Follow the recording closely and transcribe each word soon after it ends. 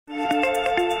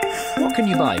What can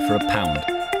you buy for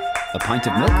 £1? A pint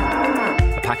of milk?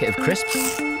 A packet of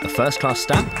crisps? A first-class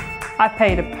stamp? I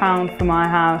paid £1 for my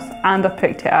house and I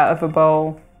picked it out of a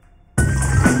bowl.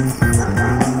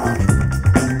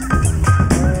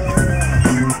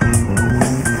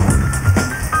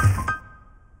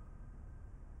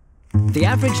 The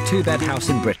average two-bed house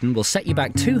in Britain will set you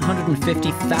back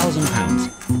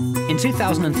 £250,000. In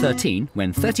 2013,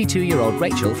 when 32-year-old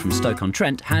Rachel from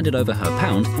Stoke-on-Trent handed over her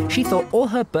pound, she thought all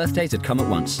her birthdays had come at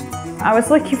once. I was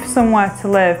looking for somewhere to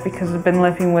live because I've been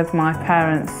living with my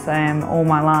parents all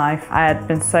my life. I had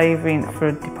been saving for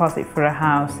a deposit for a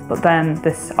house, but then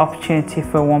this opportunity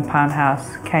for a £1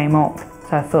 house came up.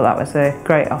 So I thought that was a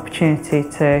great opportunity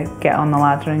to get on the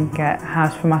ladder and get a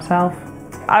house for myself.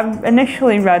 I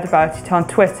initially read about it on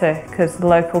Twitter because the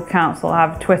local council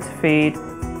have a Twitter feed.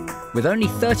 With only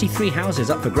 33 houses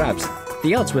up for grabs,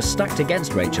 the odds were stacked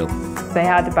against Rachel. They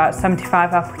had about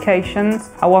 75 applications.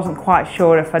 I wasn't quite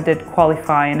sure if I did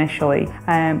qualify initially,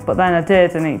 but then I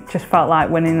did and it just felt like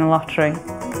winning the lottery.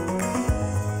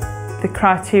 The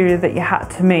criteria that you had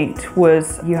to meet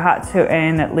was you had to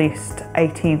earn at least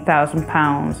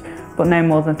 £18,000, but no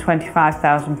more than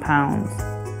 £25,000.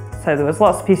 So there was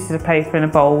lots of pieces of paper in a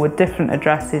bowl with different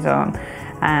addresses on,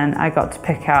 and I got to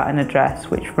pick out an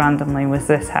address which randomly was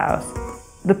this house.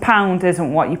 The pound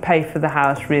isn't what you pay for the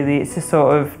house really, it's a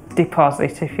sort of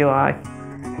deposit if you like.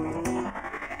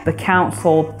 The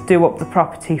council do up the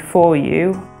property for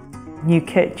you, new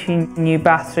kitchen, new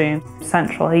bathroom,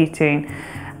 central heating,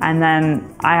 and then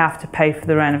I have to pay for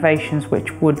the renovations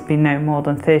which would be no more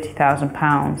than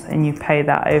 £30,000 and you pay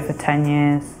that over 10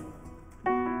 years.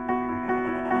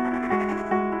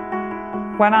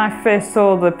 When I first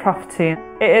saw the property,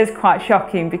 it is quite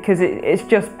shocking because it's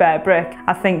just bare brick.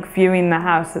 I think viewing the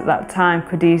house at that time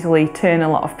could easily turn a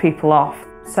lot of people off.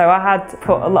 So I had to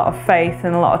put a lot of faith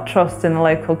and a lot of trust in the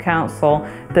local council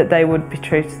that they would be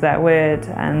true to their word,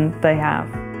 and they have.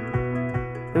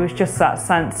 There was just that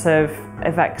sense of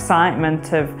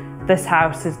excitement of this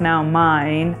house is now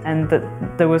mine and that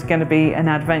there was going to be an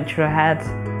adventure ahead.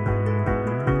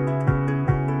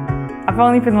 I've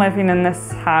only been living in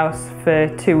this house for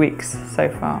 2 weeks so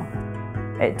far.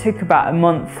 It took about a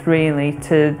month really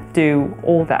to do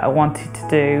all that I wanted to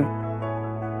do.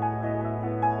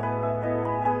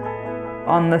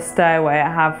 On the stairway I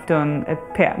have done a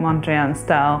Piet Mondrian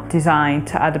style design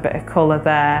to add a bit of colour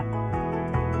there.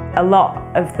 A lot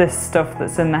of this stuff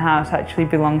that's in the house actually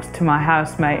belongs to my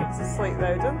housemate. It's asleep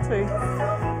though, doesn't he?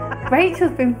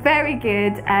 Rachel's been very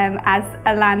good as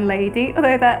a landlady,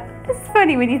 although it's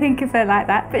funny when you think of her like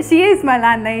that, but she is my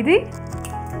landlady.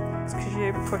 It's because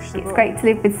you push the button. It's great to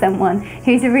live with someone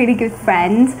who's a really good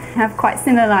friend, have quite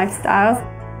similar lifestyles.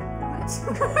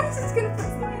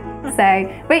 So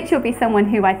Rachel will be someone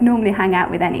who I'd normally hang out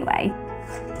with anyway.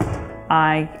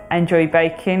 I enjoy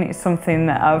baking. It's something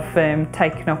that I've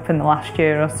taken up in the last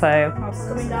year or so.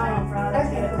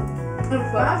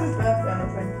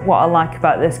 What I like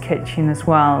about this kitchen as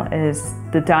well is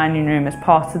the dining room is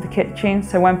part of the kitchen,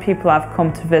 so when people have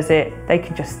come to visit they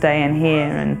can just stay in here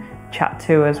and chat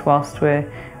to us whilst we're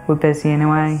busy in a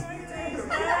way.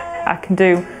 I can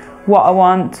do what I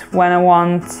want, when I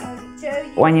want.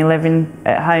 When you're living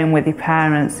at home with your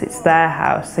parents, it's their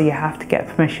house, so you have to get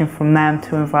permission from them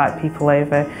to invite people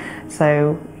over.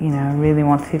 So, you know, I really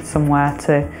wanted somewhere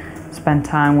to spend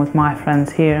time with my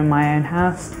friends here in my own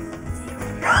house.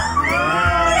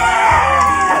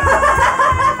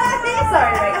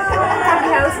 Sorry, Rachel.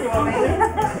 Happy housewarming.